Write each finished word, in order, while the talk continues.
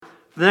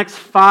the next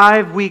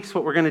 5 weeks,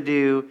 what we're going to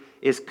do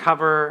is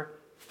cover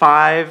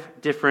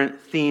 5 different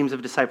themes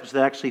of discipleship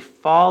that actually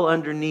fall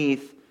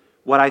underneath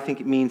what I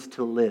think it means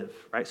to live,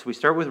 right? So we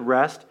start with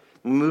rest.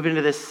 We move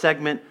into this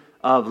segment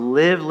of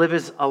live. Live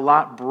is a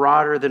lot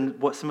broader than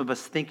what some of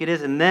us think it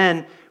is. And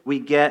then we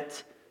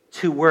get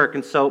to work.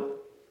 And so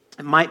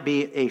it might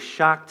be a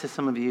shock to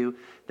some of you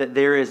that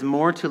there is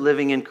more to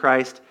living in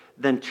Christ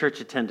than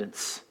church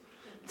attendance.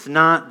 It's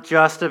not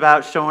just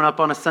about showing up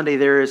on a Sunday.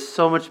 There is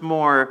so much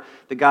more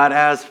that God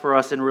has for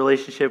us in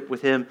relationship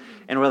with Him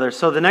and with others.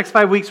 So the next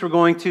 5 weeks, we're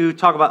going to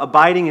talk about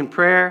abiding in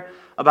prayer,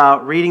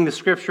 about reading the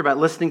Scripture, about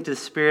listening to the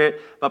Spirit,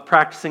 about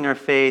practicing our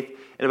faith,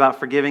 and about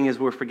forgiving as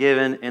we're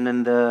forgiven. And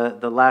then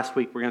the last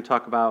week, we're going to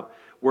talk about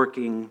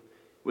working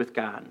with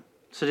God.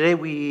 So today,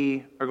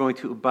 we are going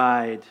to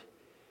abide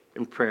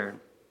in prayer.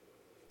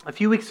 A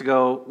few weeks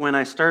ago, when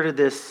I started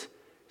this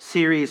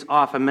series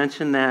off, I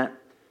mentioned that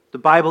the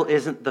Bible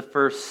isn't the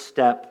first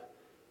step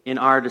in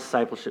our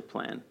discipleship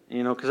plan.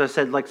 You know, because I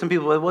said, like, some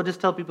people, well,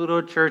 just tell people to go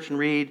to church and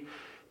read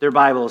their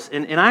Bibles.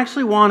 And I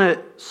actually want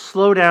to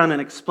slow down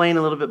and explain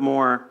a little bit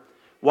more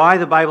why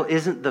the Bible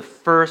isn't the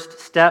first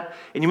step.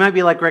 And you might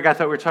be like, Greg, I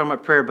thought we were talking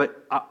about prayer,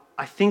 but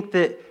I think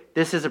that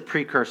this is a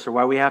precursor,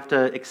 why we have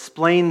to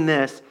explain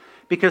this.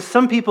 Because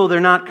some people, they're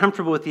not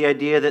comfortable with the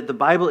idea that the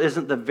Bible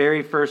isn't the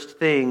very first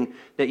thing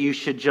that you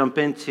should jump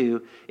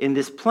into in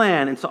this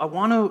plan. And so I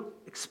want to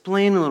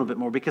explain a little bit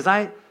more because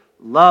I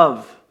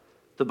love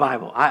the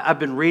Bible. I've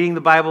been reading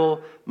the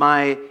Bible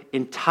my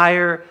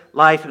entire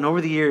life, and over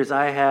the years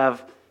I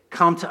have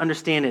come to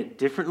understand it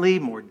differently,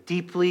 more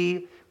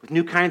deeply, with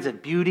new kinds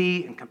of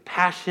beauty and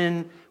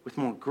compassion, with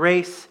more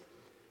grace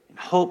and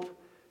hope.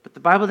 But the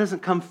Bible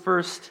doesn't come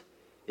first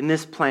in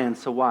this plan,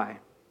 so why?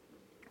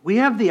 We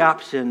have the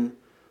option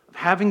of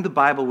having the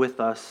Bible with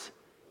us,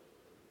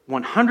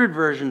 100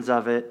 versions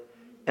of it,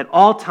 at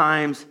all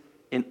times,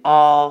 in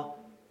all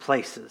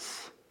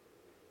places.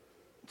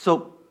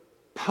 So,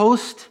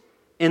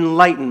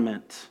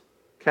 post-enlightenment,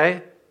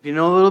 okay? If you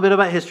know a little bit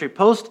about history,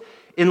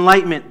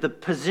 post-enlightenment, the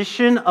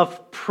position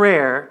of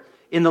prayer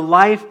in the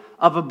life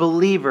of a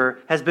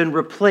believer has been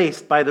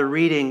replaced by the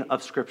reading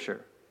of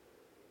Scripture.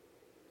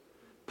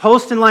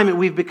 Post-enlightenment,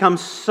 we've become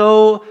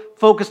so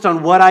focused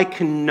on what I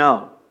can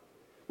know.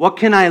 What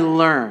can I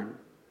learn?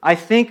 I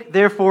think,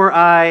 therefore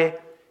I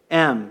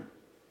am.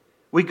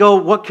 We go,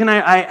 what can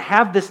I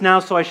have this now,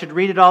 so I should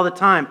read it all the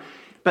time.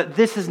 But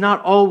this has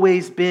not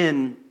always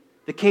been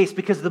the case,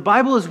 because the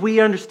Bible as we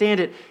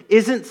understand it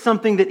isn't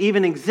something that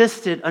even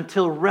existed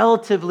until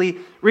relatively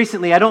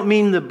recently. I don't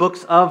mean the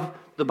books of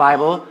the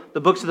Bible.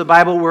 The books of the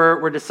Bible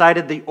were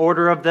decided, the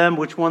order of them,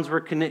 which ones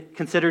were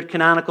considered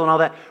canonical and all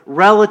that,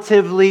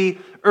 relatively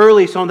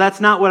early. So that's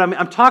not what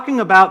I'm talking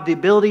about, the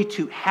ability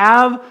to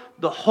have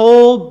the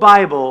whole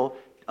Bible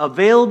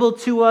available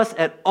to us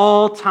at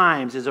all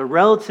times is a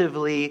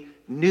relatively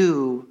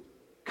new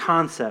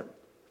concept.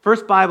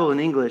 First Bible in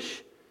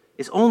English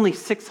is only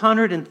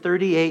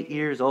 638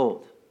 years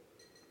old.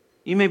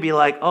 You may be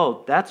like,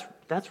 oh,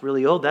 that's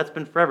really old. That's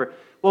been forever.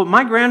 Well,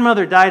 my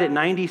grandmother died at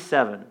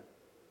 97.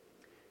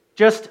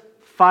 Just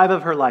 5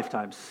 of her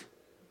lifetimes.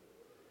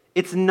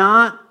 It's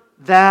not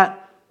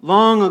that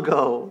long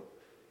ago.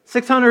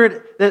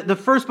 The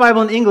first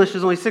Bible in English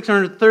is only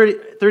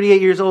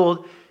 638 years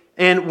old,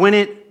 and when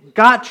it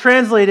got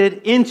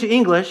translated into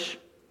English,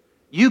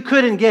 you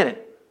couldn't get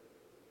it.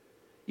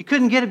 You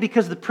couldn't get it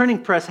because the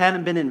printing press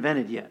hadn't been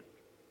invented yet.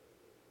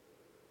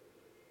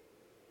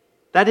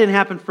 That didn't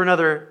happen for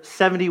another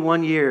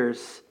 71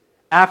 years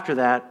after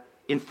that,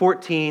 in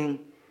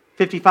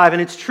 1455.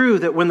 And it's true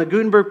that when the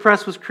Gutenberg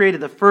press was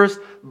created, the first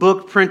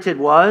book printed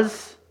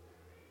was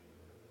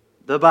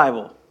the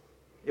Bible.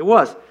 It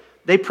was.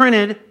 They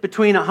printed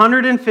between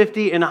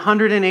 150 and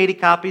 180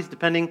 copies,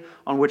 depending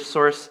on which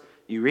source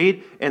you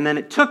read. And then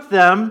it took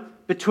them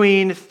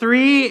between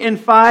 3 and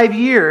 5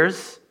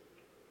 years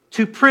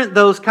to print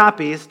those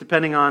copies,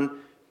 depending on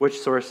which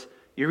source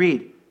you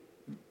read.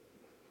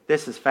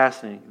 This is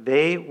fascinating.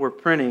 They were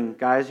printing,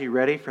 guys, you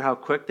ready for how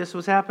quick this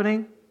was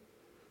happening?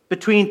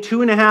 Between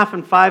 2.5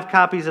 and 5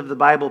 copies of the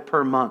Bible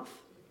per month.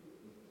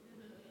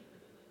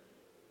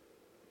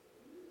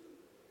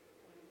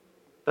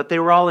 But they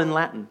were all in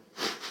Latin.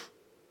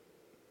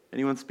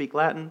 Anyone speak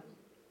Latin?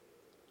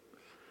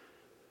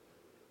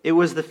 It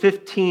was the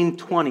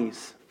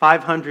 1520s,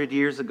 500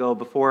 years ago,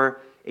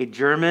 before a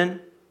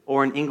German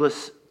or an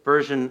English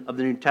version of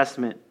the New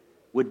Testament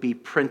would be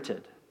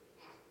printed.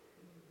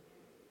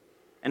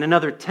 And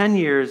another 10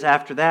 years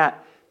after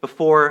that,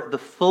 before the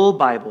full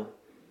Bible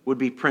would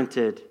be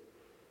printed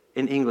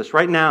in English.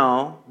 Right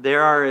now,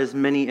 there are as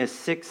many as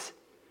 6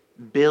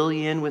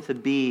 billion, with a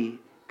B,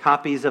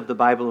 copies of the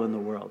Bible in the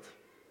world.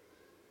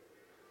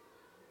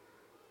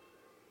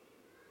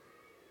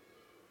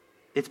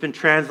 It's been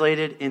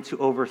translated into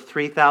over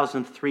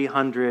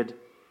 3,300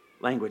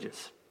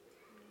 languages.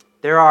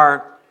 There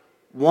are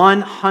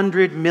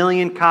 100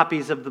 million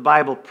copies of the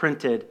Bible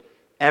printed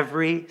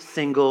every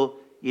single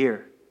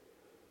year.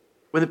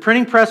 When the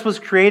printing press was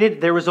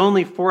created, there was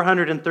only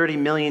 430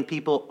 million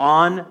people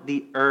on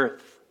the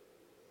earth.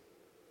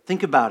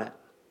 Think about it.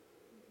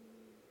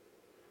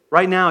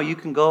 Right now, you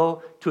can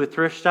go to a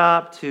thrift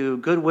shop, to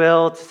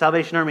Goodwill, to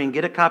Salvation Army, and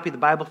get a copy of the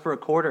Bible for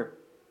 $0.25.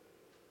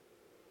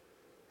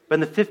 But in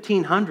the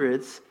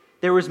 1500s,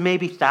 there was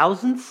maybe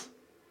thousands,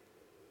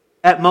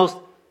 at most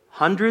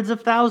hundreds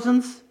of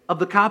thousands of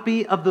the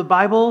copy of the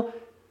Bible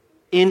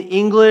in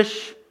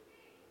English,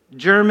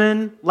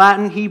 German,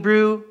 Latin,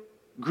 Hebrew,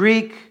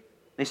 Greek.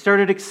 They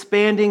started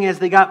expanding as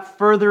they got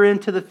further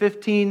into the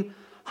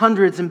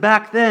 1500s. And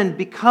back then,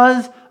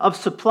 because of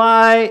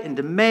supply and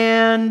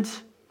demand,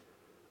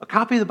 a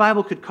copy of the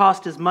Bible could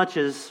cost as much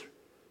as,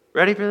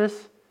 ready for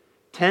this?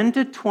 $10,000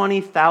 to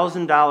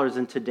 $20,000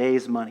 in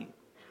today's money.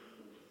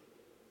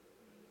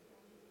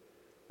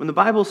 When the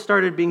Bible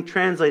started being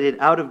translated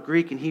out of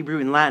Greek and Hebrew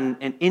and Latin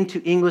and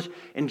into English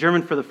and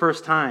German for the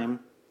first time,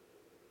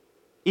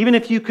 even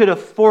if you could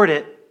afford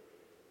it,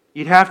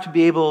 you'd have to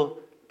be able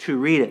to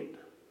read it.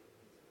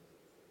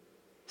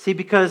 See,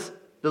 because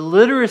the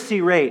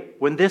literacy rate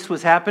when this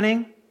was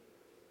happening,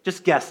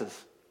 just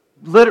guesses.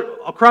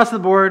 Across the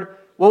board,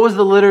 what was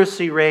the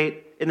literacy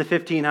rate in the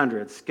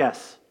 1500s?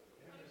 Guess.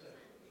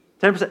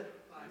 10%.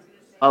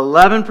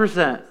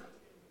 11%.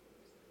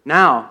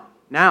 Now,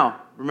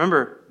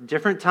 remember,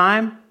 different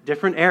time,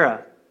 different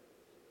era.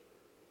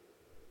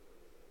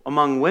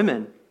 Among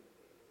women,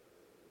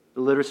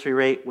 the literacy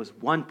rate was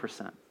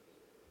 1%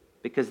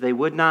 because they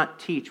would not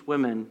teach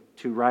women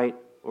to write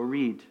or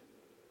read.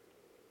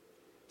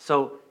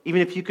 So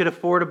even if you could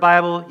afford a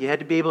Bible, you had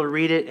to be able to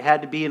read it. It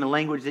had to be in a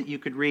language that you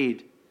could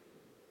read.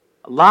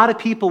 A lot of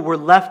people were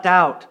left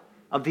out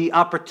of the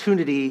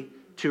opportunity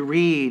to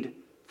read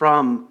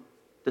from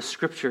the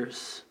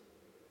Scriptures.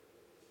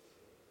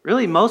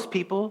 Really, most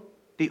people,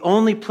 the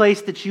only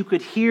place that you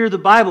could hear the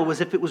Bible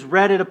was if it was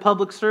read at a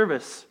public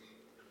service.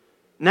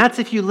 And that's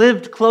if you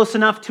lived close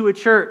enough to a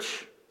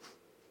church.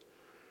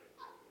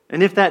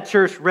 And if that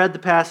church read the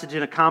passage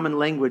in a common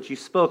language you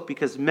spoke,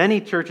 because many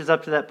churches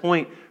up to that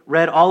point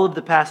read all of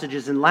the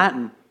passages in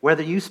Latin,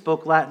 whether you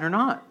spoke Latin or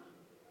not.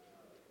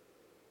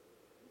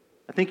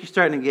 I think you're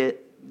starting to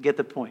get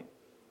the point.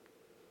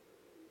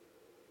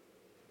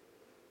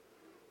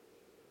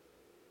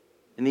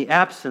 In the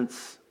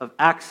absence of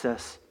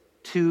access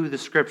to the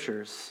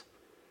Scriptures,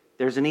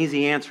 there's an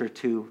easy answer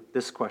to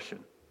this question.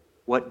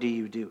 What do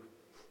you do?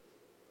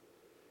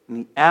 In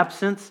the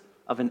absence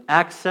of an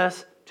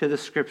access to the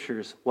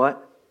Scriptures,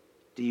 what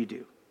do you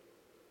do?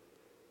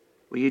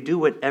 Will you do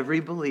what every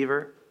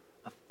believer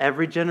of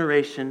every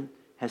generation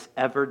has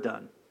ever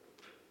done?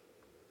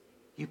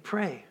 You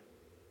pray.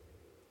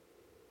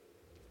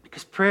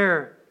 Because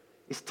prayer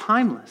is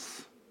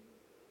timeless.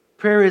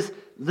 Prayer is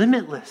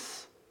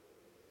limitless.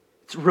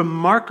 It's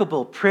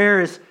remarkable.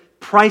 Prayer is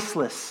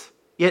priceless,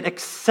 yet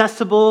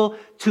accessible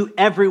to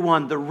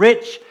everyone, the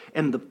rich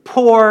and the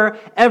poor,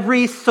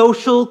 every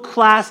social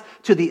class,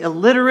 to the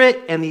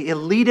illiterate and the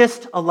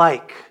elitist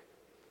alike.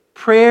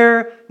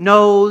 Prayer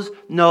knows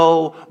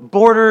no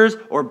borders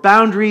or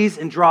boundaries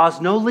and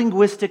draws no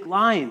linguistic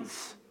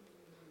lines.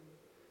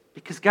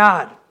 Because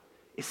God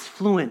is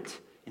fluent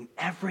in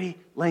every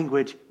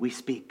language we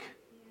speak.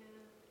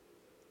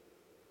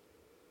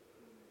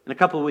 In a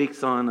couple of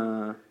weeks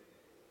on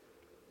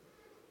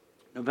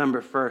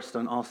November 1st,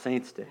 on All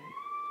Saints' Day,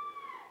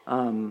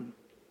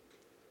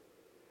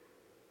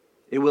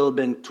 it will have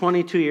been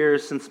 22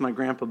 years since my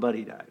grandpa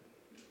Buddy died.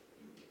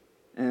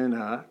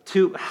 And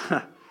to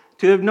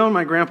have known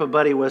my grandpa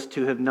Buddy was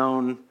to have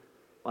known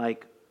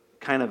like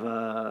kind of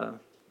a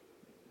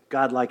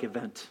godlike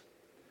event.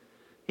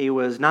 He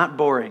was not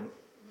boring.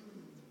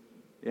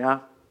 Yeah.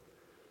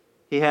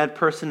 He had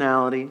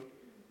personality,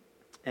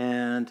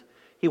 and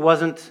he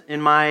wasn't,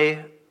 in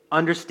my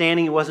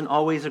understanding, he wasn't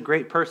always a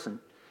great person.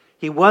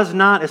 He was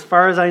not, as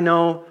far as I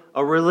know,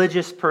 a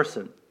religious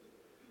person.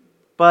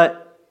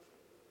 But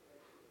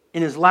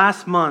in his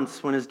last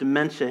months, when his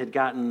dementia had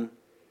gotten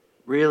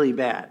really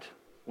bad,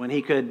 when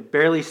he could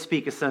barely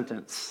speak a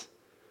sentence,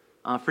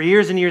 for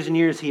years and years and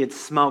years, he had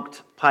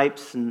smoked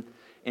pipes and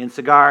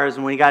cigars,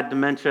 and when he got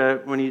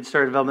dementia, when he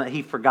started developing that,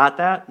 he forgot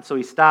that, and so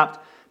he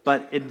stopped.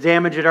 But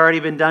damage had already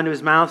been done to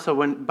his mouth, so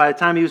by the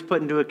time he was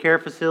put into a care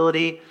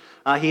facility,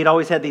 he had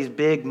always had these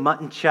big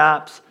mutton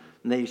chops,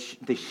 and they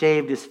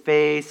shaved his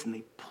face, and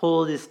they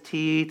pulled his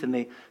teeth,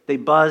 and they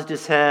buzzed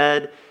his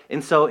head.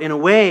 And so in a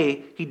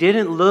way, he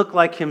didn't look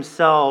like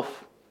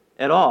himself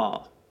at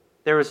all.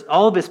 There was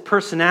all of his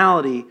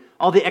personality,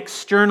 all the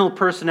external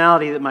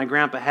personality that my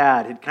grandpa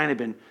had kind of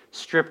been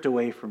stripped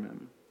away from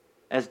him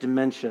as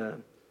dementia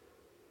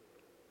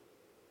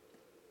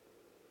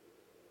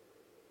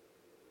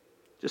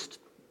just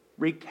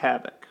wreaked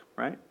havoc,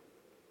 right?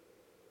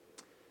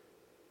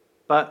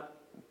 But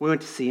we went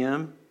to see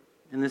him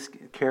in this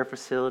care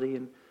facility,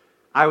 and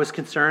I was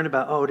concerned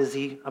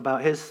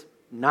about his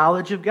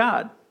knowledge of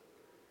God.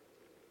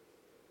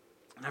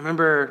 And I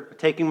remember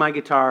taking my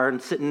guitar and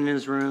sitting in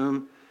his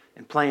room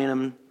and playing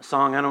him a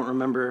song, I don't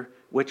remember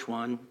which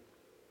one.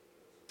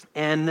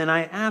 And then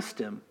I asked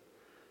him,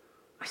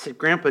 I said,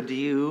 Grandpa, do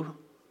you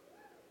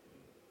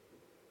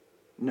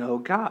know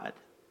God?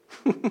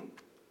 Which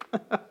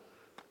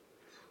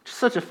is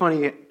such a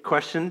funny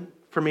question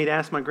for me to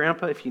ask my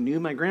grandpa if you knew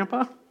my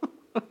grandpa.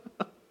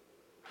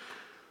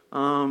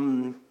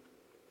 And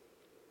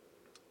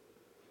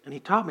he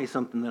taught me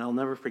something that I'll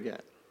never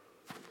forget.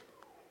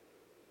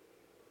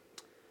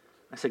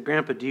 I said,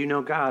 Grandpa, do you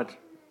know God?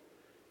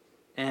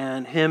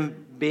 And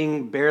him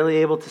being barely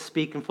able to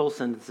speak in full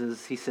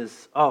sentences, he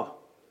says, oh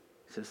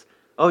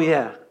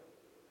yeah,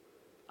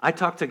 I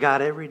talk to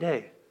God every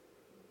day.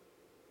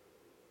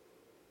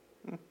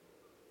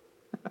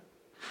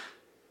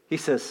 He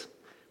says,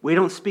 we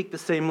don't speak the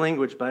same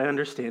language, but I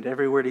understand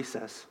every word he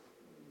says.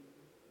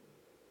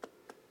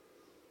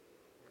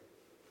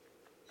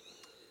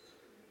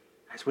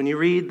 As when you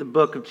read the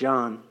book of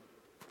John,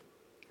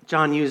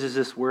 John uses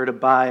this word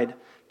abide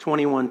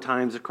 21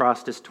 times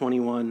across his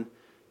 21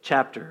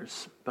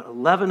 chapters, but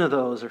 11 of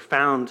those are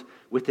found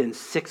within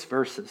 6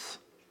 verses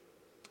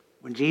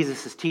when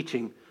Jesus is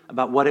teaching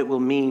about what it will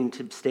mean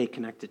to stay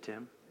connected to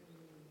him.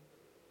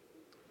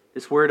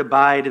 This word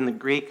abide in the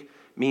Greek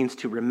means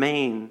to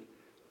remain,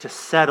 to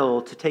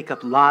settle, to take up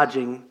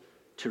lodging,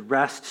 to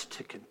rest,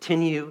 to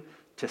continue,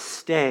 to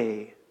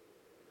stay,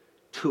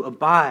 to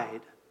abide.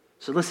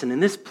 So listen, in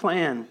this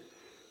plan,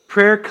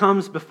 prayer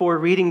comes before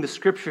reading the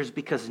scriptures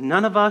because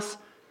none of us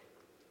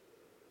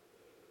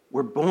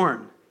were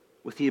born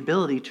with the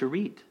ability to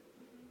read.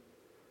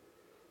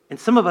 And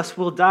some of us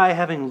will die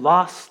having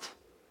lost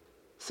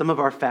some of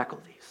our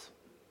faculties.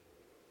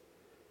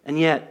 And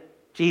yet,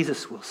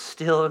 Jesus will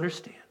still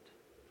understand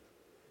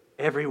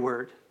every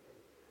word.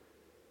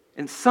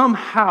 And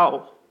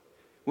somehow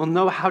will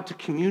know how to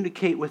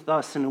communicate with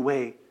us in a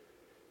way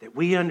that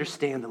we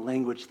understand the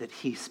language that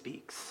he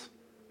speaks.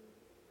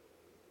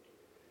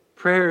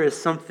 Prayer is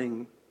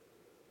something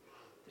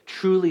that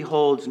truly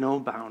holds no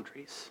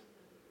boundaries,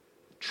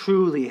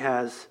 truly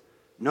has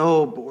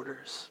no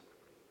borders.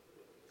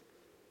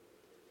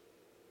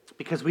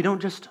 Because we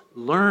don't just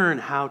learn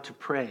how to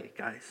pray,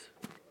 guys.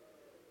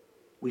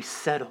 We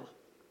settle.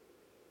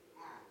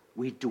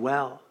 We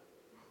dwell.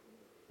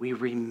 We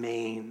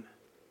remain.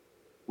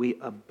 We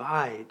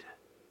abide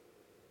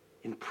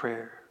in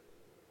prayer.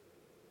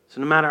 So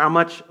no matter how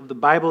much of the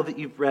Bible that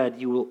you've read,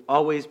 you will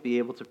always be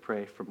able to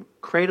pray from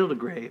cradle to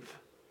grave.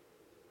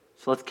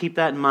 So let's keep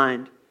that in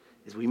mind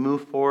as we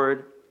move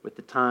forward with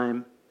the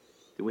time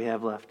that we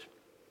have left.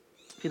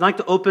 If you'd like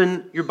to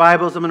open your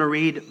Bibles, I'm going to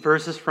read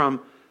verses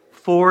from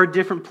 4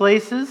 different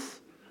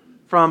places.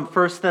 From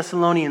 1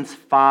 Thessalonians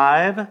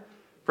 5,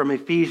 from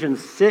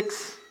Ephesians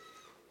 6,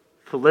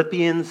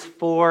 Philippians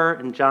 4,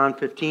 and John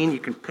 15. You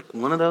can pick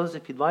one of those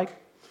if you'd like.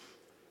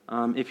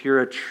 If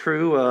you're a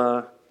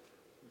true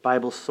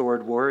Bible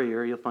sword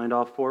warrior, you'll find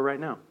all 4 right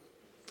now.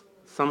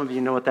 Some of you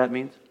know what that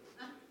means.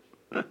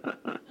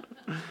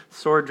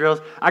 Sword drills.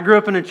 I grew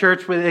up in a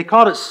church where they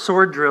called it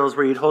sword drills,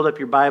 where you'd hold up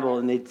your Bible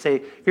and they'd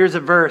say, here's a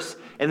verse,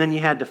 and then you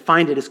had to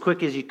find it as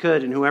quick as you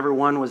could, and whoever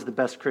won was the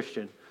best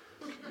Christian.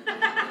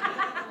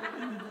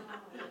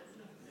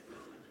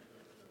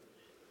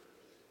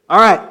 All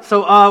right,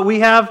 so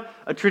we have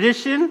a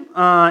tradition,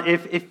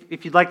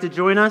 if you'd like to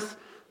join us,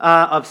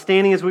 of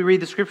standing as we read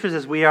the scriptures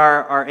as we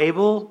are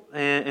able.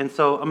 And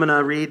so I'm going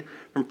to read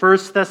from 1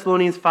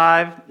 Thessalonians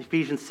 5,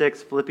 Ephesians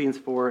 6, Philippians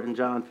 4, and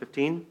John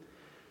 15.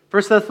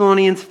 1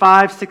 Thessalonians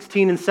 5,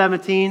 16, and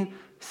 17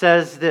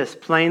 says this,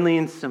 plainly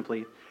and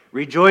simply.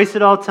 Rejoice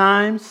at all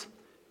times,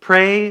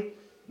 pray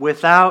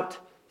without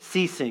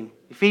ceasing.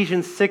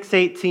 Ephesians 6,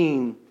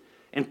 18.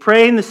 And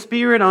pray in the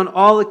Spirit on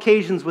all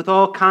occasions with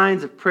all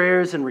kinds of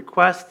prayers and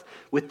requests.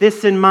 With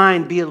this in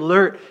mind, be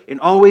alert and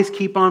always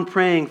keep on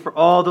praying for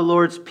all the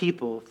Lord's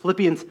people.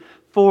 Philippians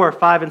 4,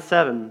 5, and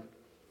 7.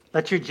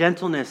 Let your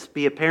gentleness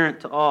be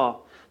apparent to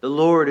all. The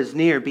Lord is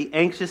near. Be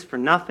anxious for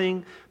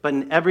nothing, but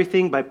in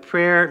everything by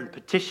prayer and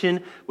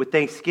petition with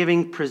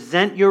thanksgiving,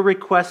 present your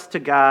requests to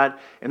God,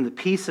 and the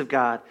peace of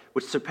God,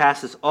 which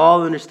surpasses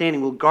all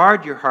understanding, will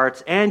guard your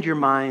hearts and your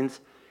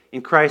minds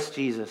in Christ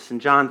Jesus. In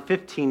John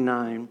 15,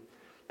 9,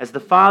 as the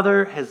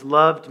Father has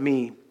loved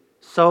me,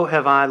 so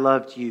have I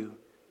loved you.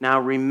 Now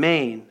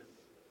remain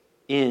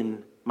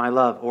in my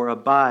love, or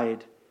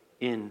abide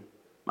in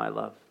my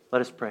love. Let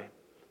us pray.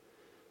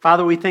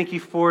 Father, we thank you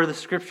for the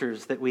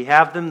scriptures, that we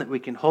have them, that we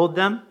can hold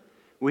them.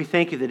 We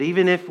thank you that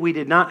even if we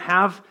did not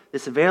have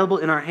this available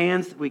in our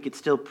hands, that we could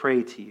still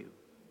pray to you.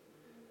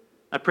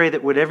 I pray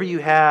that whatever you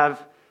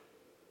have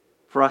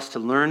for us to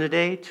learn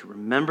today, to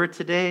remember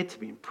today, to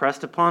be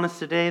impressed upon us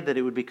today, that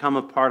it would become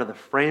a part of the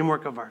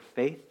framework of our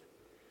faith,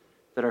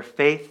 that our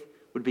faith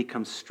would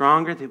become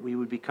stronger, that we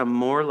would become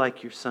more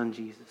like your Son,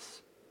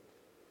 Jesus.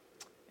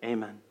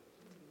 Amen.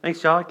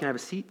 Thanks, y'all. You can have a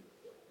seat.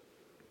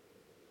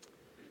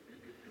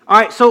 All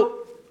right,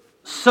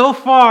 so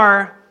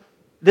far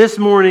this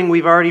morning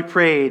we've already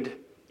prayed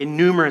in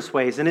numerous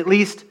ways, in at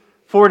least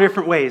 4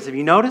 different ways. Have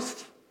you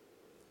noticed?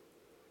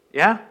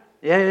 Yeah.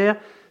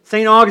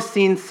 St.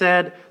 Augustine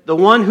said, the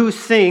one who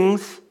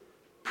sings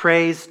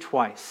prays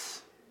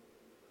twice.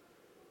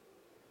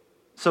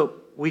 So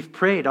we've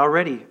prayed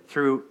already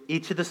through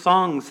each of the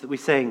songs that we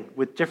sang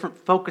with different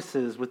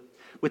focuses,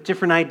 with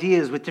different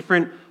ideas, with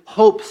different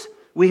hopes.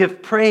 We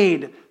have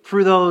prayed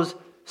through those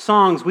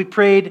songs. We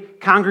prayed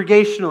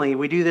congregationally.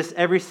 We do this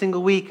every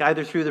single week,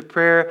 either through the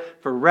prayer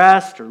for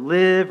rest or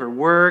live or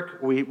work.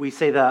 We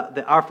say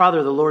the Our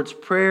Father, the Lord's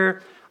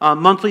Prayer,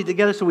 monthly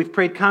together. So we've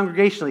prayed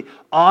congregationally,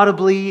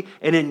 audibly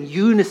and in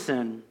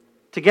unison.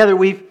 Together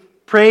we've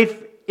prayed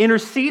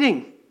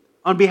interceding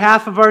on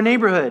behalf of our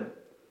neighborhood.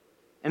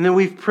 And then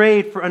we've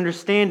prayed for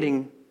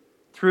understanding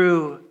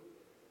through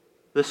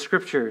the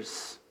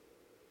Scriptures.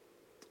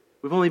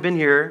 We've only been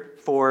here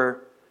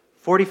for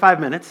 45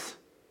 minutes,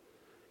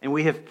 and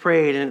we have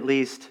prayed in at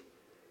least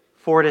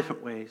 4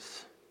 different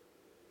ways.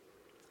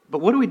 But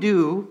what do we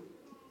do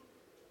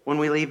when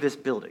we leave this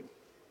building?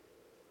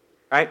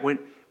 Right?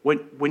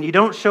 When you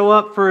don't show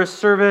up for a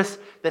service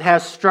that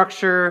has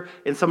structure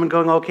and someone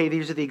going, okay,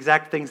 these are the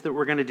exact things that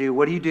we're going to do,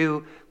 what do you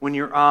do when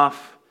you're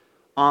off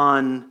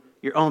on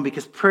your own?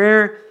 Because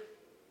prayer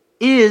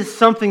is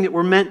something that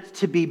we're meant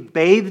to be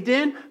bathed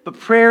in, but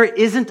prayer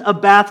isn't a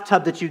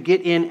bathtub that you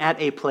get in at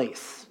a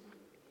place.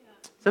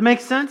 Does that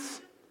make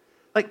sense?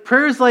 Like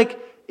prayer is like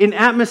an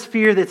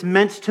atmosphere that's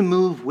meant to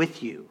move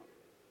with you.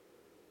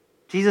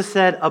 Jesus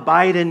said,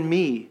 abide in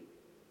me.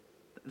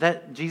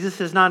 That Jesus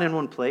is not in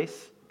one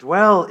place.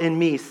 Dwell in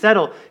me,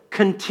 settle,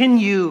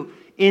 continue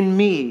in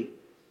me.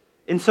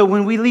 And so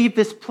when we leave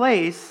this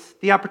place,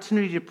 the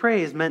opportunity to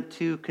pray is meant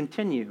to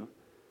continue,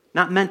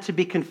 not meant to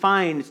be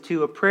confined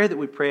to a prayer that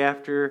we pray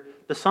after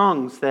the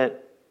songs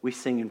that we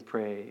sing and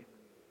pray.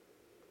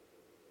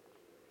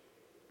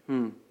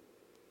 So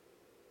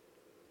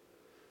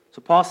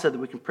Paul said that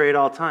we can pray at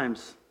all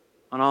times,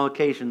 on all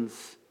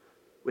occasions,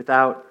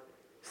 without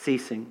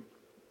ceasing.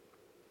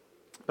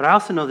 But I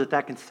also know that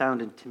that can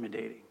sound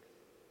intimidating.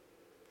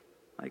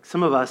 Like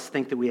some of us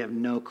think that we have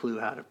no clue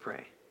how to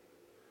pray.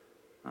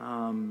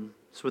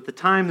 So with the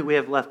time that we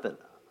have left,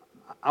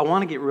 I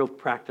want to get real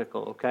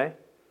practical, okay?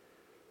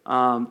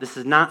 This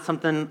is not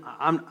something,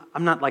 I'm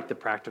not like the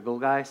practical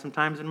guy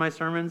sometimes in my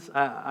sermons.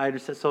 I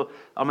understand. So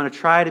I'm going to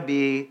try to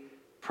be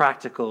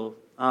practical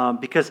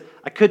because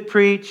I could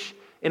preach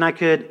and I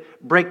could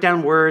break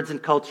down words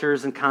and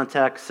cultures and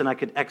contexts and I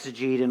could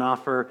exegete and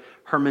offer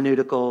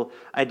hermeneutical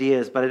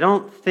ideas. But I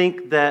don't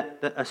think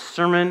that a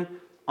sermon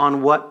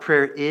on what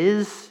prayer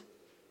is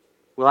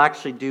will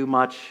actually do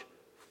much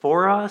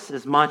for us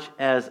as much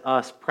as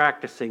us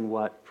practicing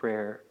what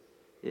prayer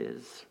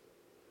is.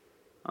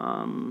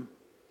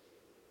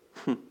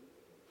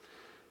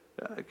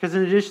 Because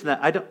in addition to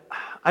that,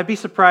 I'd be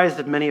surprised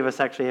if many of us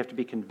actually have to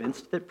be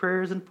convinced that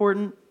prayer is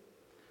important.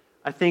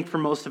 I think for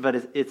most of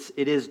it,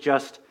 it is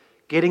just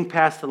getting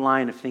past the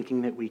line of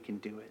thinking that we can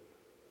do it.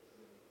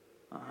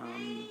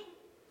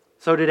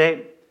 So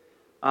today,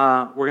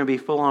 we're going to be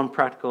full-on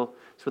practical.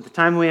 So with the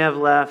time we have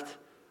left,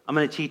 I'm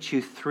going to teach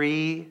you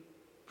 3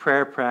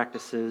 prayer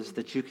practices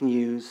that you can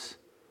use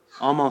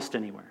almost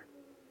anywhere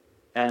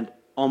and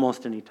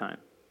almost any time.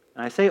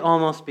 And I say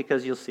almost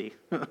because you'll see.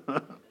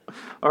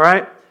 All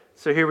right?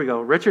 So here we go.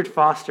 Richard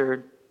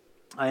Foster,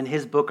 in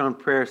his book on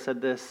prayer,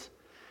 said this: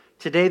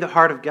 today the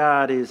heart of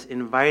God is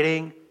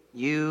inviting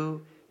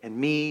you and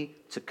me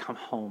to come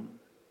home.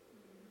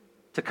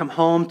 To come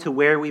home to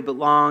where we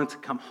belong, to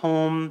come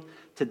home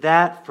to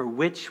that for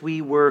which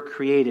we were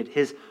created.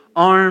 His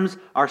arms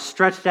are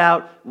stretched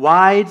out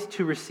wide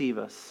to receive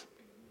us.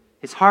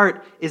 His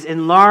heart is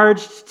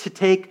enlarged to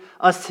take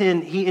us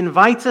in. He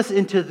invites us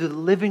into the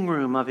living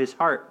room of his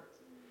heart,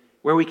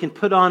 where we can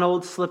put on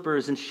old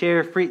slippers and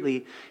share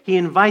freely. He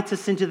invites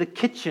us into the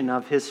kitchen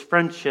of his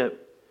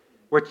friendship,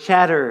 where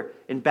chatter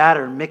and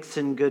batter mix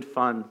in good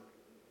fun.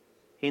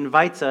 He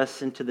invites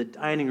us into the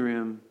dining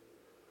room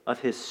of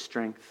his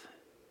strength.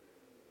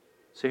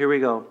 So here we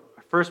go.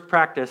 Our first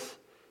practice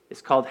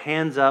is called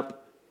hands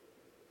up,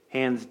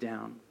 hands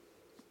down.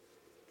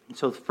 And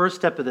so the first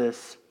step of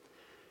this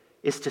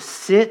is to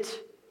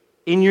sit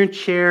in your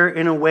chair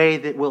in a way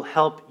that will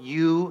help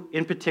you,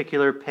 in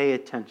particular, pay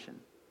attention.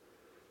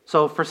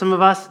 So for some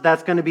of us,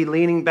 that's going to be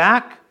leaning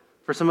back.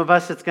 For some of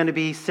us, it's going to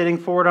be sitting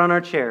forward on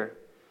our chair.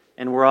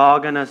 And we're all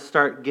going to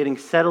start getting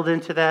settled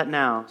into that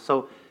now.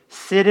 So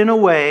sit in a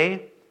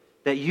way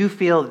that you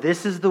feel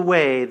this is the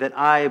way that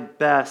I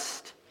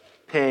best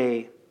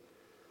pay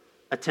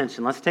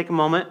attention. Let's take a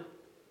moment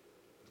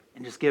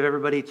and just give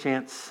everybody a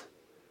chance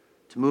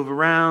to move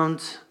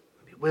around,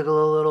 maybe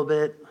wiggle a little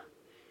bit.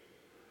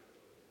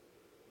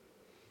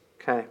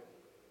 Okay.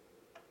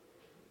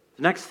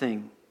 The next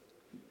thing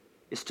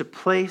is to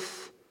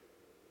place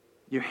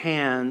your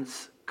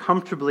hands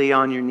comfortably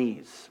on your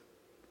knees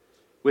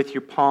with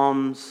your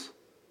palms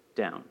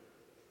down.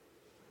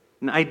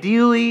 And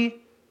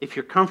ideally, if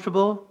you're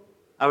comfortable,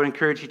 I would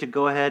encourage you to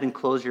go ahead and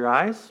close your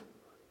eyes,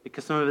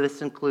 because some of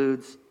this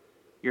includes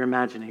your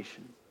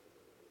imagination.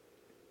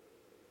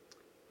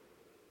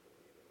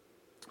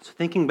 So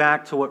thinking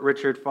back to what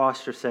Richard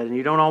Foster said, and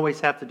you don't always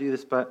have to do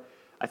this, but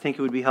I think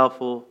it would be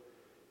helpful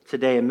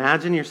today.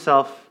 Imagine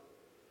yourself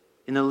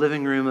in the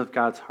living room of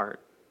God's heart.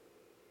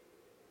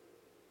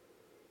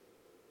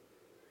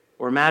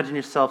 Or imagine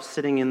yourself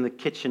sitting in the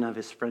kitchen of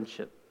his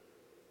friendship.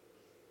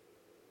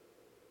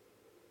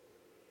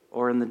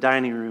 Or in the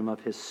dining room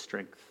of his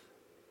strength.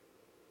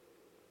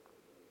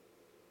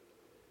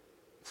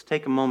 let's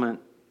take a moment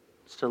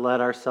just to let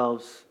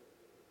ourselves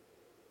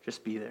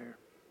just be there.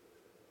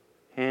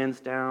 Hands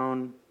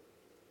down,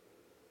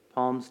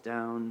 palms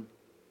down.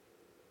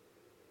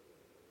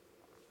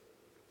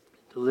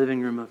 The living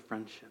room of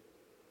friendship.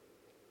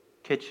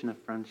 Kitchen of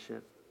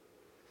friendship.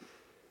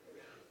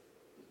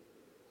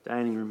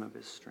 Dining room of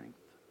His strength.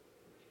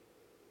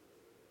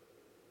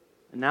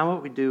 And now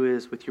what we do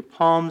is, with your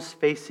palms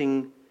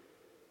facing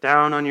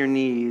down on your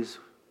knees,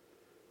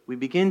 we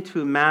begin to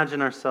imagine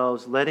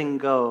ourselves letting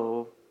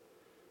go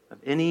of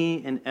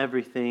any and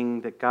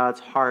everything that God's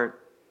heart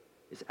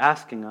is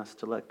asking us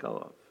to let go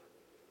of.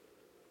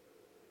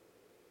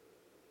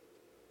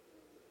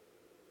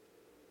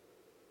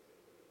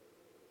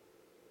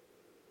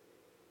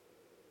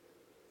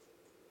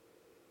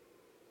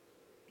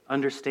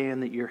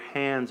 Understand that your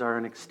hands are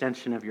an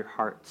extension of your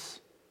hearts.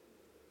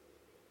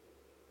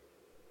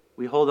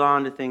 We hold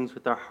on to things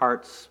with our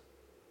hearts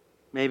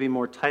maybe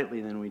more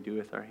tightly than we do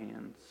with our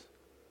hands.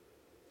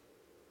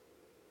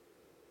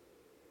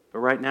 But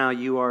right now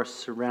you are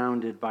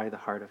surrounded by the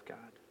heart of God.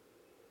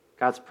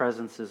 God's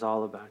presence is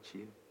all about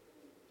you.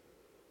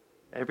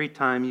 Every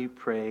time you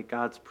pray,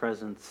 God's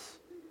presence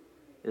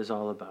is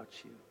all about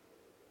you.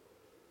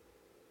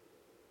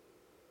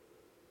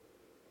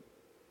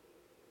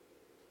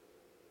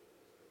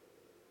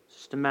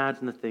 Just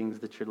imagine the things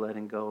that you're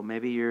letting go.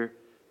 Maybe you're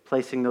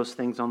placing those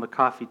things on the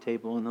coffee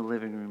table in the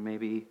living room.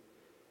 Maybe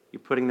you're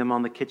putting them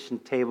on the kitchen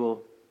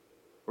table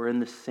or in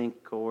the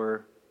sink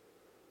or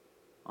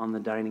on the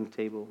dining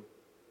table.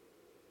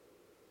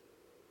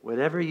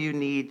 Whatever you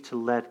need to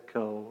let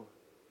go,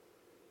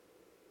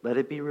 let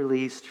it be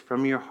released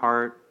from your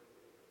heart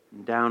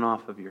and down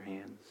off of your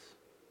hands.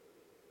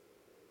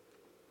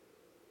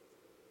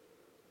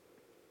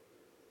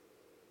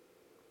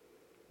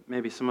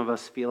 Maybe some of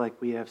us feel like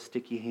we have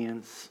sticky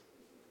hands.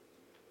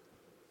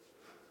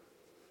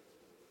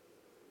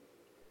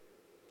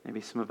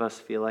 Maybe some of us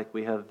feel like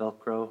we have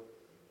Velcro.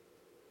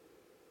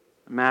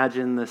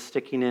 Imagine the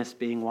stickiness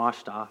being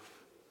washed off.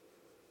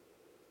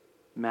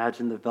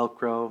 Imagine the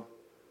Velcro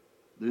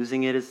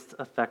losing its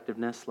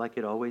effectiveness like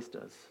it always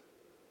does.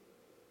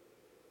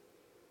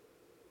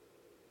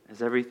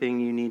 As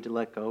everything you need to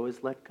let go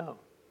is let go.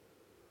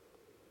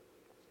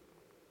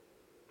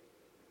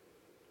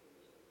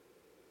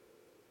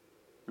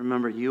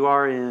 Remember, you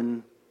are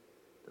in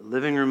the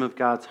living room of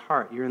God's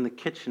heart. You're in the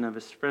kitchen of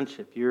His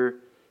friendship. You're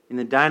in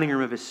the dining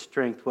room of His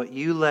strength. What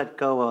you let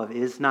go of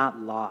is not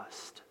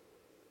lost.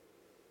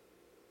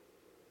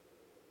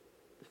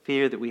 The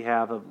fear that we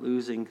have of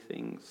losing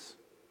things,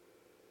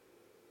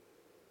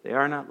 they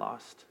are not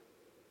lost.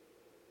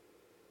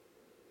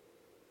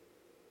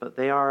 But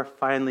they are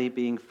finally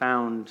being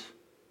found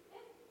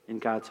in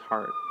God's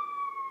heart.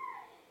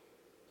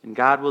 And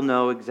God will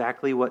know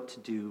exactly what to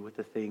do with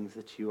the things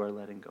that you are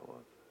letting go of.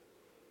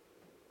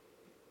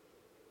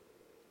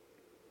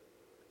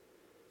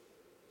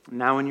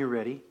 Now when you're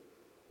ready,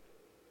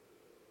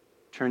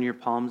 turn your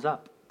palms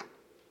up.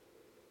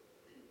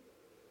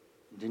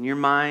 And in your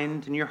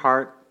mind, in your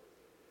heart,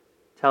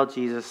 tell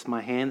Jesus,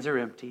 my hands are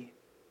empty.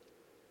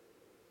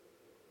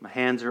 My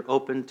hands are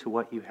open to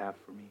what you have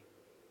for me.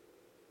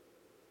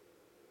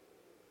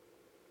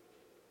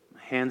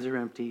 My hands are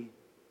empty.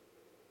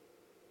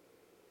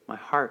 My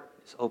heart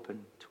is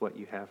open to what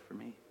you have for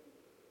me.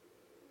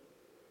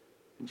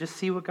 And just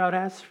see what God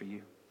has for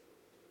you.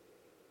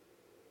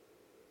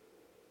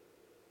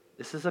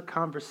 This is a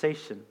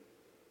conversation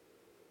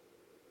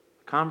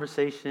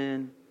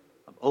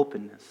of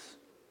openness.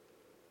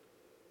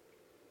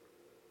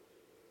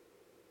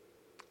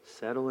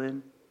 Settle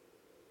in.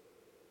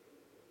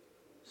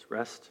 Just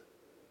rest.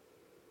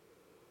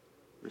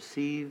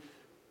 Receive.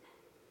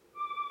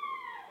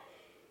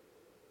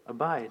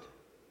 Abide.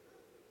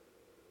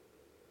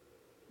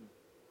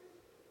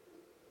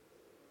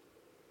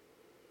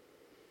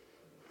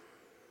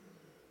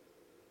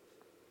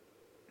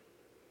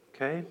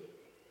 Okay?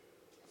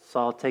 So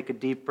I'll take a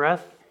deep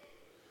breath.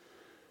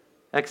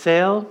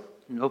 Exhale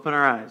and open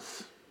our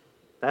eyes.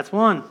 That's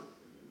one.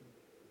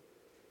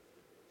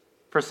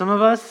 For some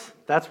of us,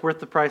 that's worth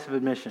the price of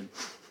admission.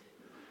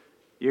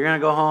 You're going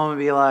to go home and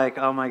be like,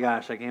 oh my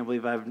gosh, I can't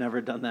believe I've never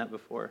done that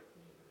before.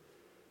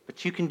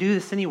 But you can do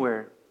this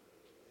anywhere.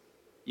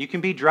 You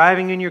can be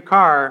driving in your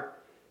car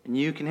and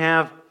you can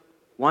have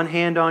one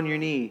hand on your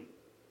knee.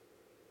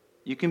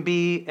 You can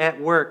be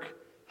at work,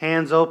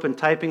 hands open,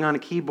 typing on a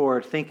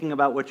keyboard, thinking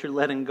about what you're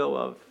letting go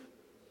of.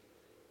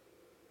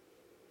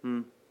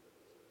 All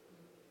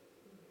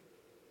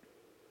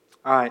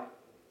right.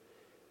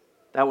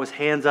 That was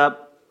hands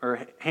up,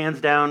 or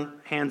hands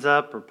down, hands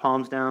up, or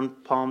palms down,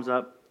 palms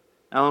up.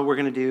 Now we're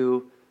going to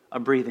do a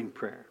breathing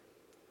prayer.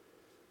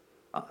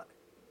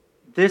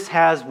 This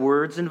has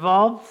words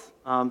involved.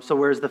 So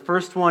whereas the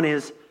first one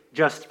is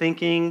just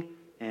thinking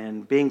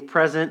and being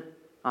present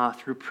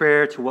through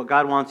prayer to what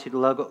God wants you to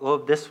let go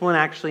of, this one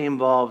actually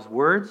involves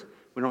words.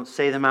 We don't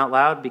say them out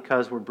loud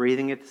because we're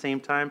breathing at the same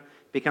time.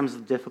 It becomes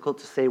difficult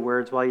to say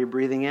words while you're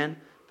breathing in,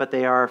 but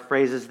they are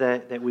phrases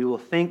that we will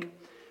think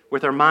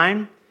with our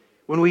mind.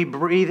 When we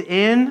breathe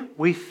in,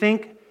 we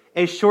think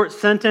a short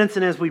sentence,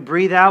 and as we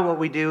breathe out, what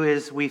we do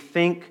is we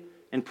think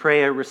and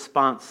pray a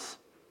response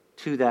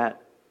to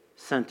that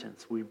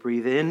sentence. We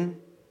breathe in,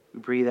 we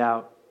breathe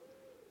out.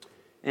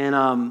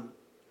 And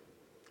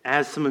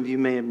as some of you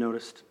may have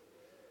noticed,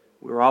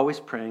 we're always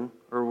praying,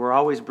 or we're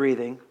always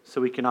breathing,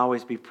 so we can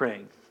always be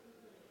praying.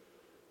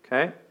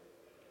 Okay?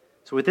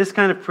 So with this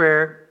kind of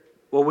prayer,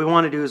 what we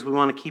want to do is we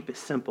want to keep it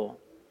simple.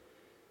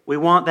 We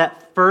want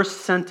that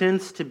first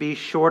sentence to be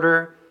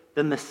shorter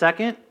than the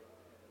second.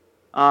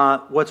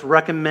 What's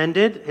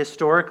recommended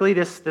historically,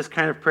 this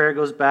kind of prayer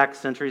goes back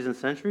centuries and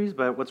centuries,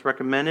 but what's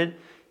recommended,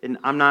 and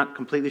I'm not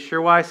completely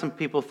sure why, some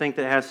people think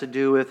that it has to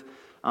do with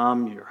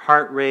your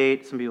heart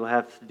rate, some people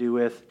have to do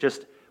with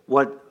just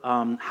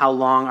how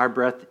long our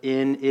breath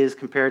in is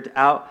compared to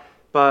out,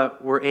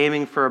 but we're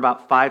aiming for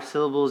about 5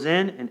 syllables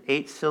in and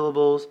 8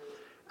 syllables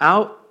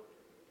out.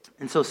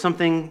 And so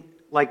something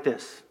like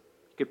this.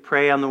 You could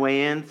pray on the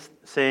way in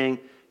saying,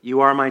 "You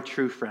are my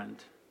true friend."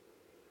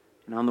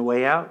 And on the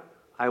way out,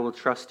 "I will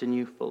trust in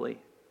you fully."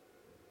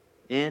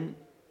 In,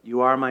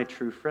 "You are my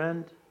true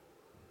friend.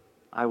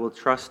 I will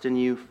trust in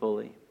you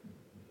fully."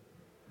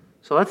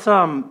 So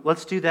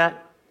let's do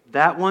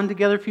that one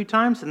together a few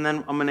times, and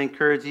then I'm going to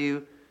encourage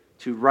you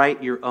to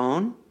write your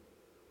own,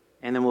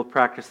 and then we'll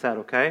practice that,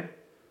 okay?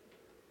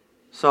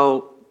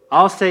 So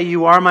I'll say,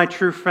 "You are my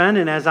true friend,"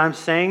 and as I'm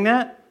saying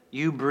that,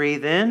 you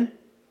breathe in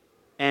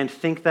and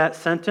think that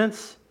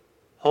sentence,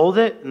 hold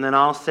it, and then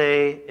I'll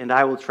say, "And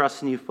I will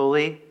trust in you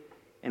fully,"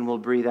 and we'll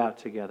breathe out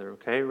together,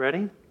 okay?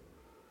 Ready?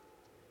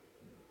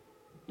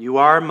 "You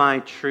are my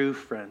true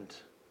friend,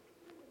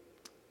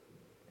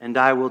 and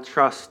I will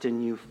trust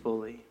in you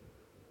fully.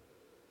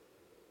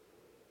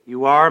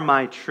 You are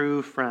my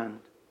true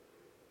friend,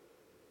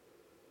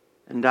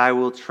 and I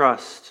will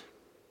trust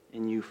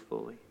in you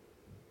fully.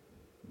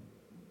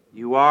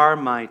 You are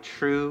my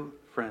true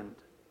friend,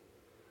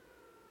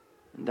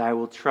 and I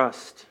will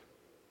trust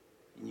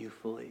in you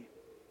fully."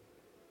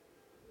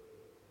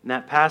 In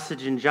that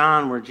passage in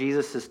John where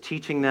Jesus is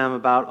teaching them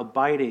about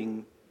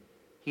abiding,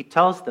 he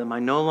tells them, "I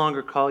no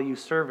longer call you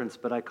servants,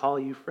 but I call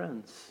you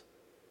friends."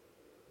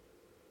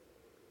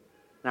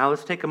 Now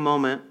let's take a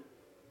moment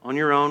on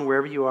your own,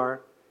 wherever you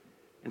are,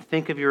 and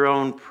think of your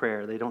own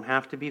prayer. They don't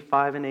have to be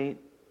 5 and 8.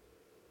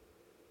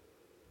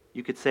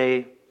 You could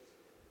say,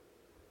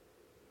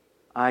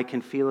 "I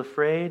can feel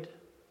afraid,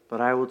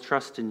 but I will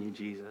trust in you,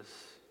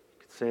 Jesus." You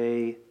could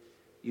say,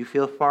 "You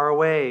feel far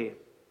away,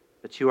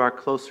 but you are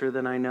closer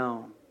than I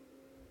know."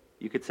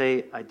 You could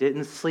say, "I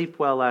didn't sleep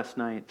well last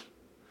night.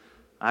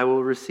 I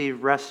will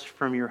receive rest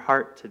from your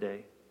heart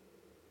today."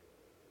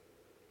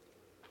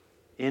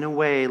 In a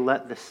way,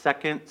 let the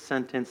second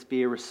sentence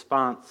be a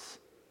response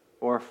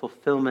or a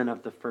fulfillment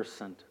of the first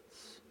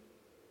sentence.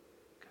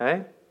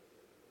 Okay?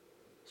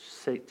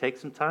 Just take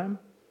some time.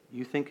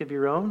 You think of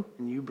your own,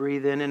 and you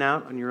breathe in and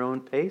out on your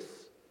own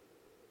pace.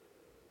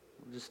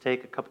 We'll just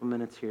take a couple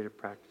minutes here to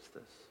practice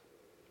this.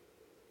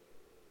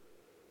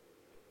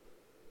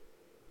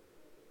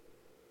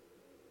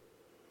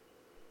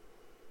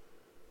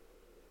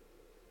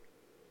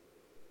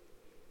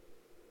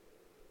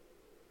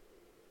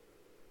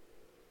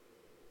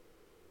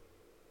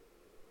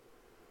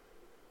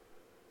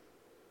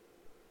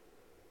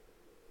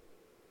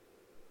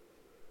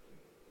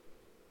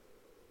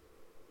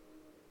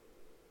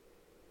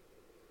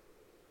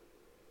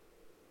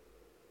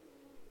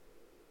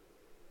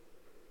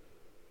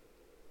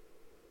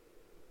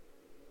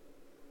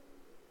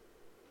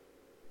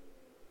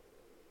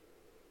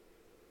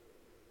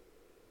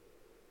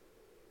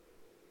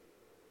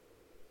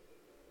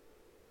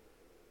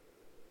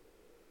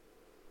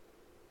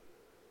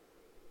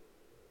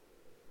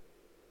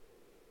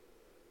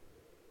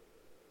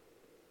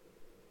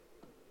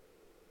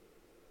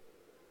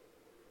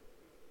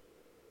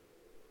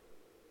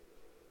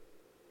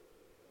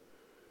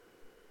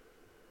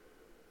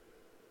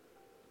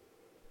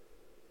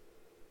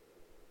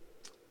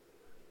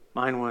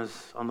 Mine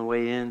was on the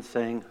way in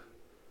saying,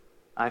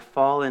 "I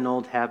fall in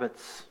old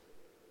habits."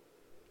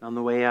 On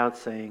the way out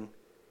saying,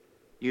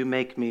 "You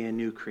make me a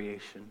new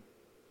creation."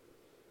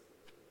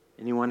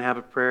 Anyone have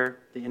a prayer,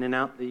 the in and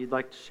out, that you'd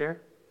like to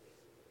share?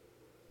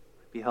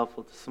 Might be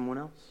helpful to someone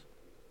else.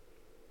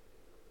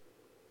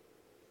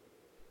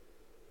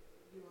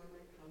 You are my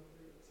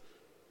comfort.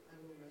 I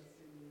will rest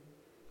in you.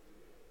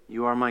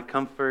 You are my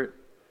comfort.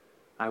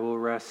 I will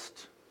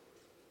rest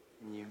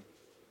in you.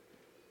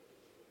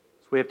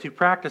 We have 2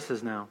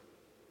 practices now.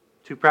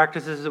 2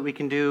 practices that we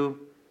can do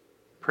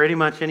pretty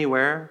much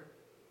anywhere,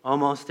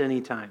 almost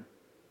any time.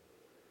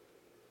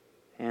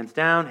 Hands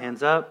down,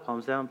 hands up,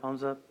 palms down,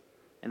 palms up,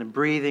 and a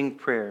breathing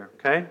prayer,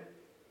 okay?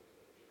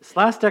 This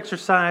last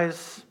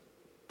exercise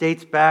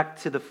dates back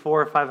to the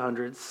 400s or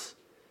 500s,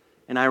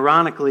 and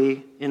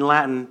ironically, in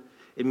Latin,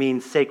 it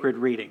means sacred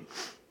reading.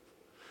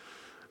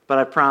 But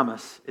I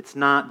promise, it's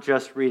not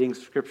just reading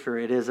Scripture.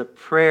 It is a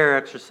prayer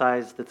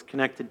exercise that's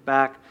connected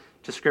back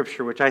to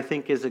Scripture, which I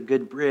think is a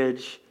good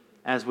bridge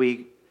as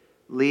we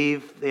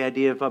leave the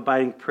idea of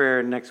abiding prayer,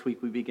 and next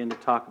week we begin to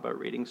talk about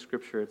reading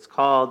Scripture. It's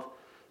called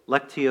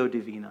Lectio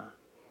Divina.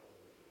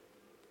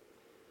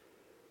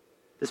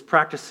 This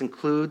practice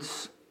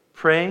includes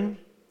praying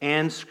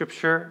and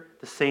Scripture at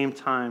the same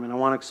time, and I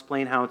want to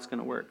explain how it's going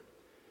to work.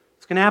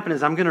 What's going to happen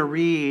is I'm going to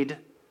read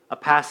a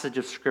passage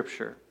of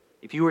Scripture.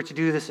 If you were to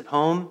do this at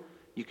home,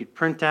 you could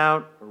print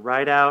out or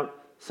write out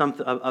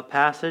a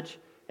passage,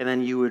 and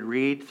then you would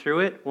read through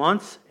it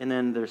once, and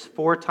then there's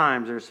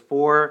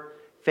 4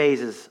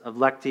 phases of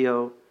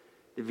Lectio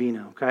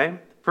Divina, okay?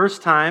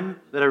 First time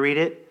that I read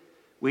it,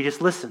 we just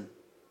listen.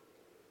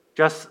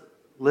 Just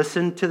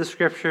listen to the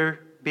Scripture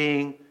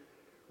being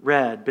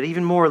read. But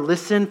even more,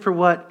 listen for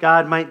what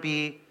God might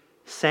be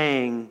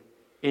saying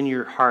in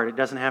your heart. It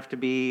doesn't have to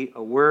be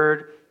a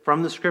word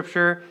from the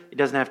Scripture. It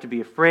doesn't have to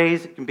be a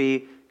phrase. It can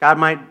be, God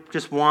might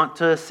just want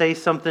to say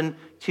something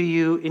to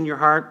you in your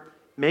heart.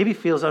 Maybe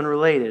feels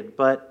unrelated,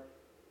 but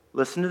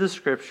listen to the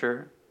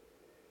Scripture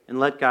and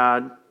let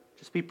God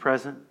just be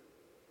present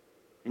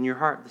in your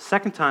heart. The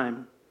second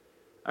time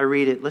I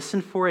read it,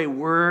 listen for a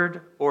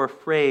word or a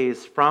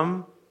phrase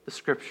from the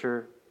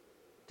Scripture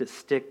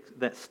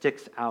that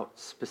sticks out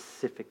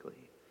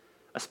specifically,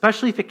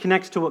 especially if it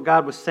connects to what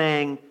God was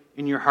saying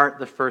in your heart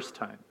the first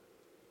time.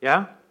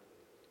 Yeah?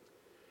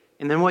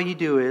 And then what you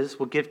do is,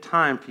 we'll give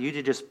time for you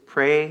to just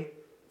pray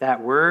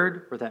that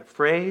word or that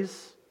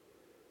phrase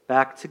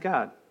back to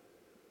God.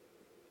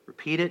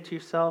 Repeat it to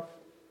yourself.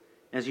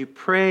 As you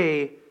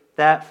pray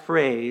that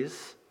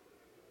phrase,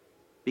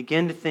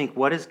 begin to think,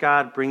 what is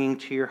God bringing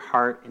to your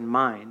heart and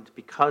mind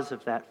because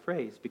of that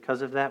phrase,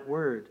 because of that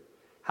word?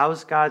 How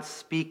is God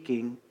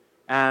speaking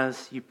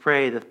as you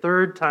pray? The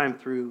third time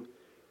through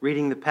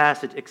reading the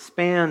passage,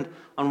 expand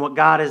on what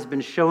God has been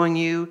showing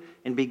you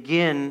and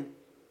begin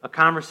a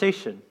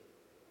conversation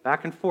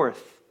back and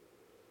forth.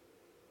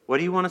 What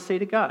do you want to say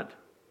to God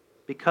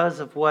because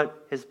of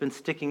what has been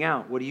sticking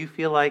out? What do you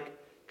feel like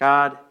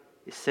God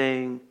is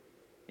saying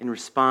in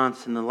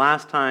response? And the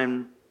last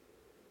time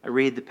I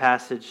read the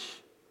passage,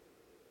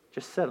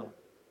 just settle.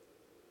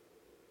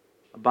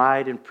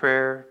 Abide in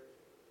prayer.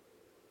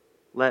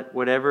 Let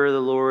whatever the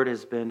Lord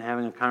has been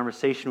having a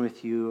conversation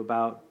with you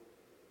about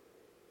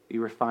be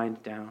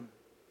refined down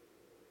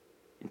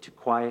into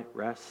quiet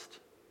rest,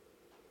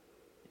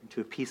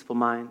 into a peaceful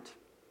mind.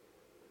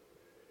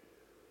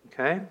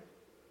 Okay?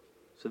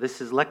 So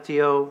this is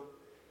Lectio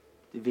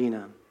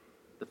Divina.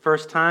 The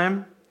first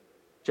time,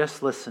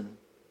 just listen.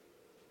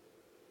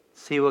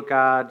 See what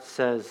God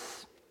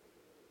says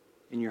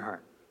in your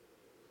heart.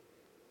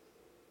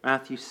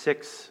 Matthew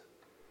 6,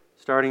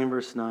 starting in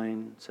verse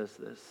 9, says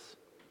this.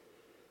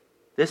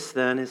 This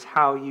then is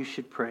how you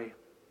should pray.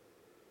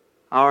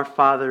 Our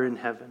Father in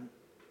heaven,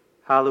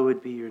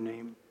 hallowed be your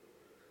name.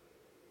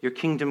 Your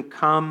kingdom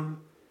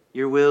come,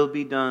 your will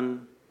be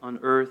done on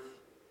earth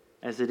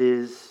as it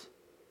is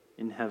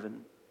in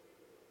heaven.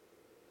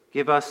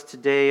 Give us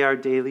today our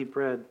daily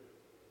bread.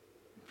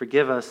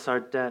 Forgive us our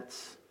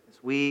debts as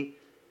we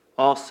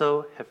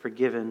also have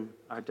forgiven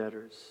our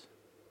debtors.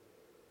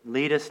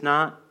 Lead us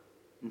not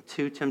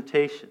into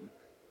temptation,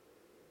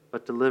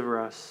 but deliver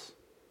us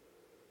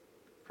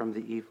from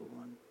the evil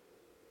one.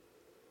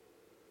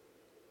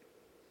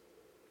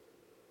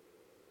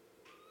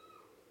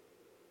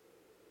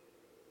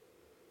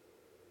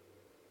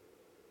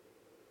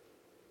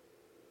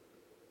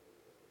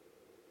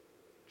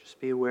 Just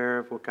be aware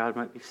of what God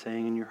might be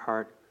saying in your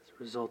heart as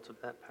a result of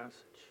that passage.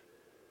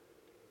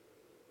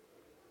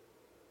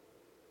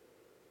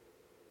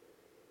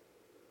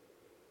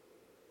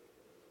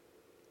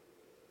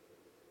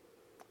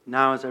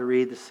 Now, as I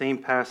read the same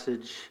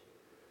passage,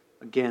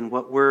 again,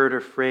 what word or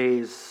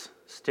phrase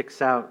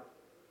sticks out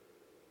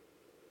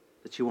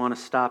that you want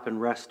to stop and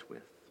rest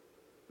with?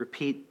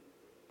 Repeat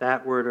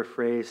that word or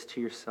phrase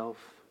to yourself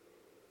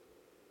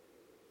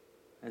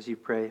as you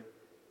pray.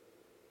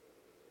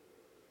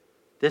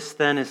 This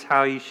then is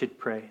how you should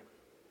pray.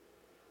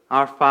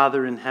 Our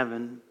Father in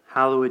heaven,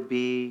 hallowed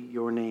be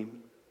your name.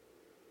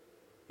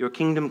 Your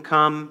kingdom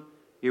come,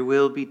 your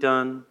will be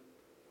done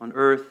on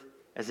earth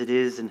as it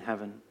is in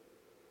heaven.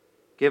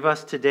 Give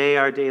us today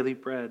our daily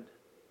bread,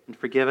 and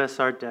forgive us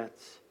our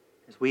debts,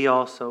 as we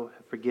also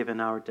have forgiven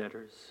our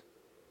debtors.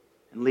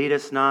 And lead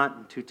us not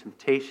into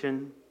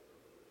temptation,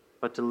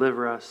 but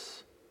deliver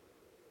us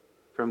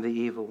from the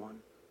evil one.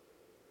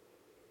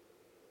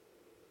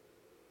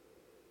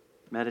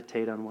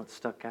 Meditate on what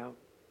stuck out.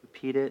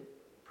 Repeat it.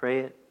 Pray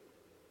it.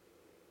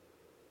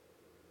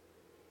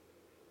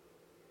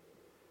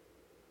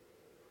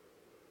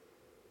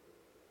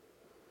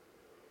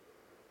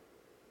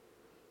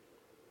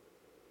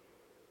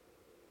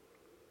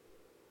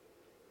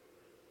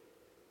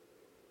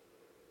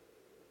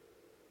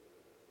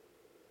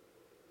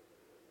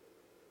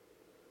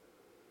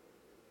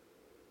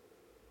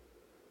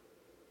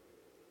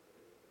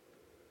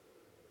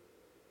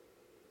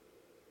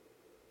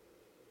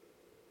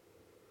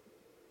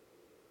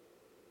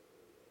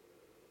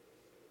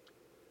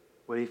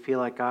 What do you feel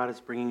like God is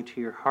bringing to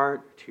your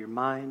heart, to your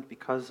mind,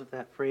 because of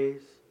that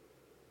phrase,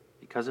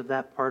 because of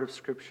that part of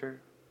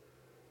Scripture?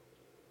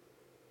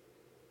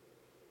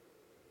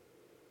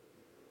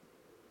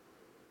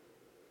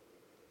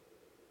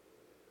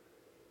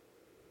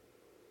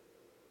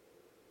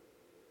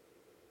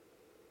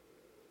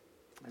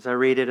 As I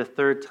read it a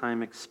third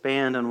time,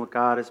 expand on what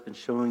God has been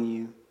showing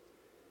you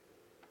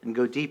and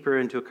go deeper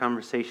into a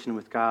conversation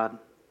with God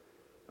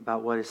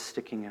about what is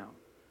sticking out.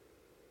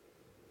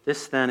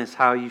 This then is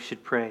how you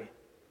should pray.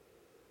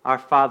 Our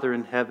Father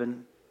in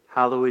heaven,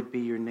 hallowed be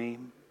your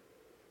name.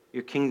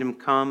 Your kingdom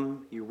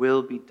come, your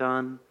will be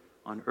done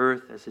on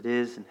earth as it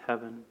is in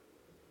heaven.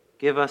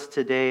 Give us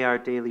today our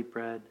daily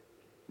bread,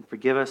 and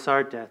forgive us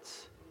our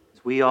debts,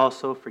 as we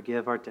also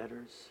forgive our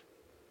debtors.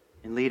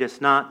 And lead us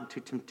not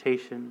into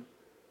temptation,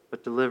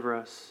 but deliver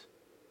us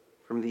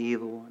from the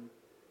evil one.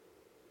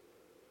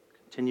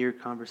 Continue your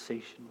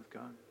conversation with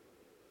God.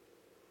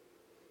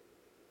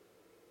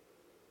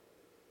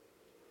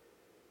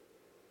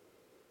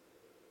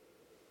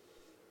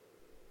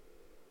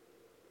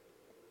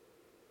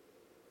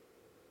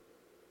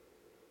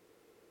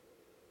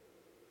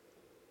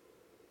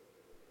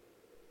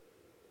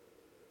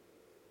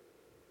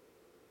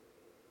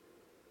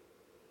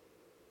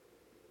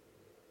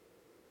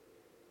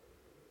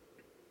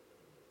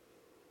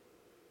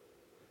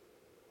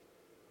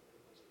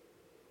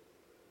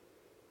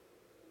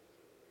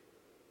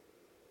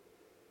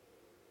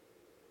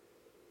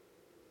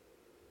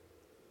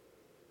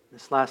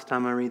 This last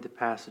time I read the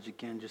passage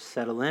again, just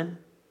settle in,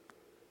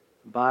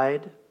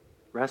 abide,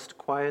 rest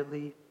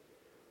quietly,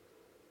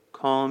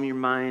 calm your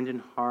mind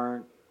and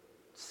heart,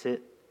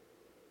 sit,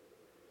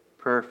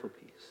 prayerful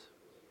peace.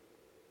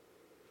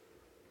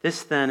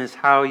 This then is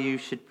how you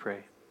should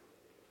pray.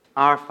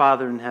 Our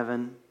Father in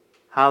heaven,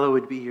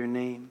 hallowed be your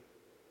name.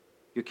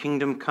 Your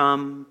kingdom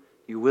come,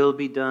 your will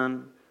be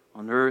done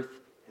on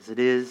earth as it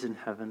is in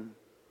heaven.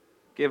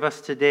 Give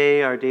us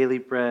today our daily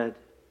bread.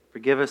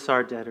 Forgive us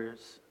our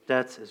debts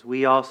as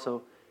we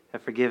also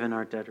have forgiven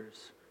our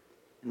debtors.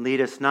 And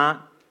lead us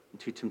not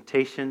into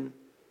temptation,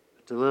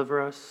 but deliver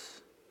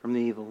us from the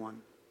evil one.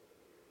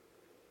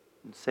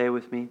 And say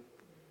with me,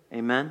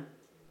 amen,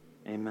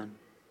 amen.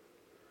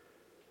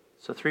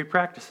 So 3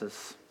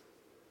 practices.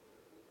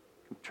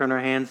 Turn our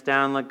hands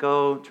down, let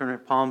go, turn our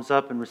palms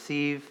up and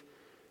receive.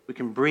 We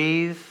can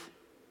breathe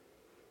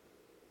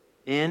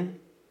in,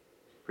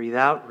 breathe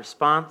out,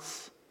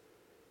 response.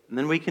 And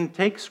then we can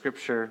take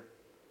Scripture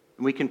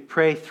and we can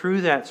pray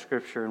through that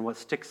Scripture and what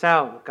sticks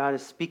out, what God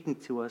is speaking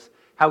to us,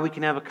 how we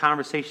can have a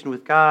conversation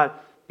with God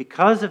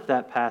because of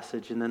that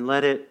passage, and then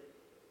let it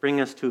bring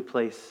us to a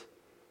place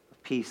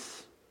of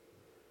peace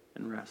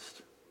and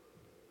rest.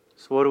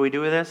 So what do we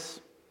do with this?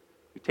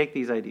 We take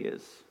these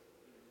ideas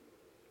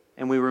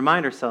and we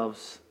remind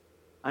ourselves,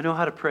 I know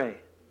how to pray.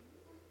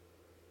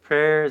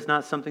 Prayer is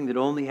not something that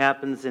only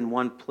happens in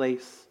one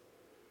place,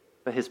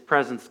 but His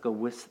presence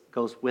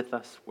goes with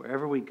us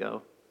wherever we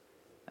go.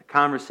 That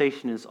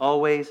conversation is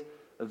always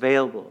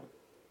available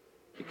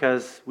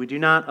because we do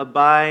not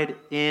abide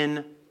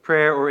in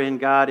prayer or in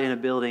God in a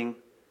building.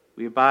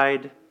 We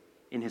abide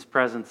in His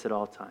presence at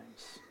all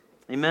times.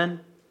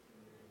 Amen?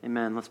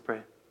 Amen. Let's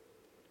pray.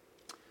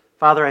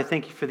 Father, I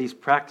thank you for these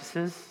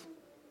practices.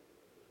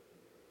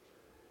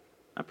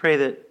 I pray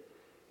that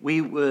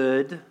we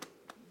would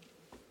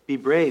be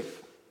brave.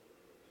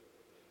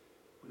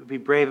 We would be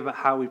brave about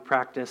how we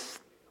practice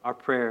our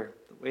prayer,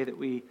 the way that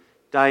we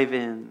dive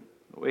in,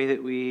 the way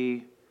that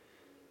we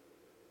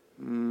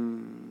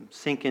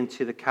sink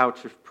into the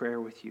couch of prayer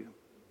with you,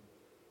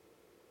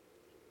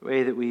 the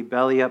way that we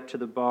belly up to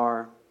the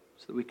bar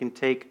so that we can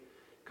take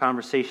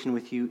conversation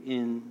with you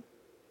in,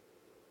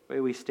 the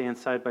way we stand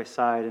side by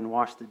side and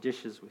wash the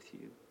dishes with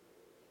you,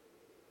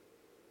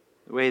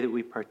 the way that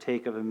we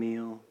partake of a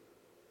meal,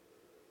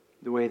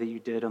 the way that you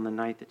did on the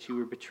night that you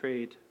were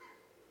betrayed.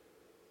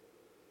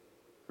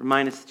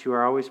 Remind us that you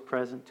are always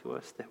present to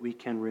us, that we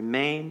can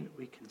remain,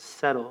 we can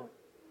settle,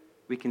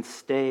 we can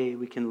stay,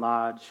 we can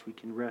lodge, we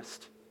can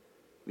rest,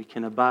 we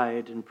can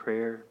abide in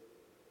prayer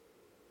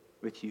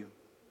with you.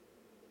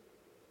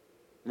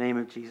 In the name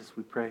of Jesus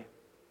we pray.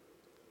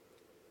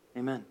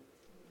 Amen.